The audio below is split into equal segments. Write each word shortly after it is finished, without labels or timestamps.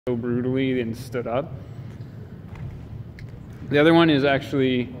so brutally and stood up. The other one is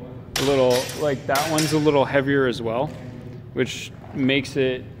actually a little, like that one's a little heavier as well, which makes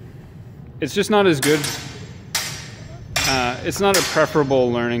it, it's just not as good. It's not a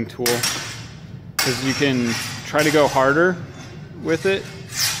preferable learning tool because you can try to go harder with it,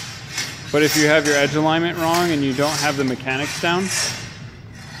 but if you have your edge alignment wrong and you don't have the mechanics down,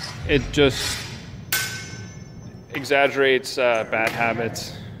 it just exaggerates bad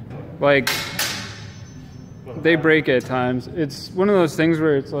habits. Like, they break at times. It's one of those things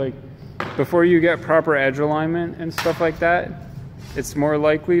where it's like, before you get proper edge alignment and stuff like that, it's more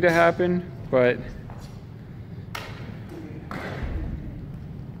likely to happen, but...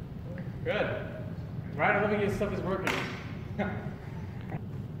 Good. Right, I don't think your stuff is working.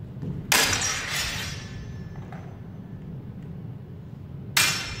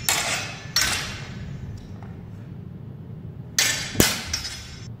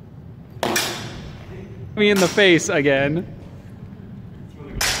 Me in the face again.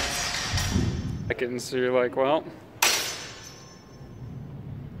 Seconds, so you're like, well.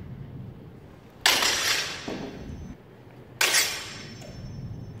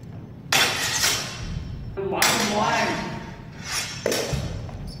 Bottom line.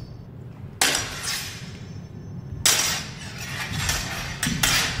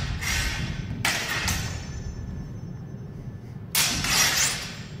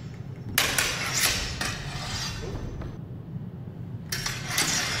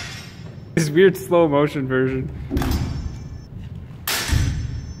 This weird slow motion version.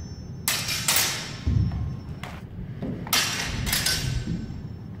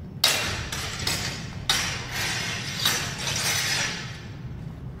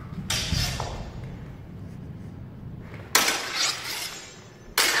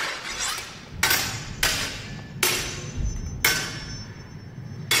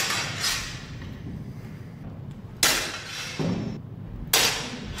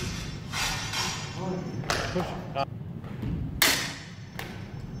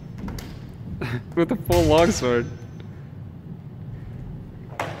 With a full longsword.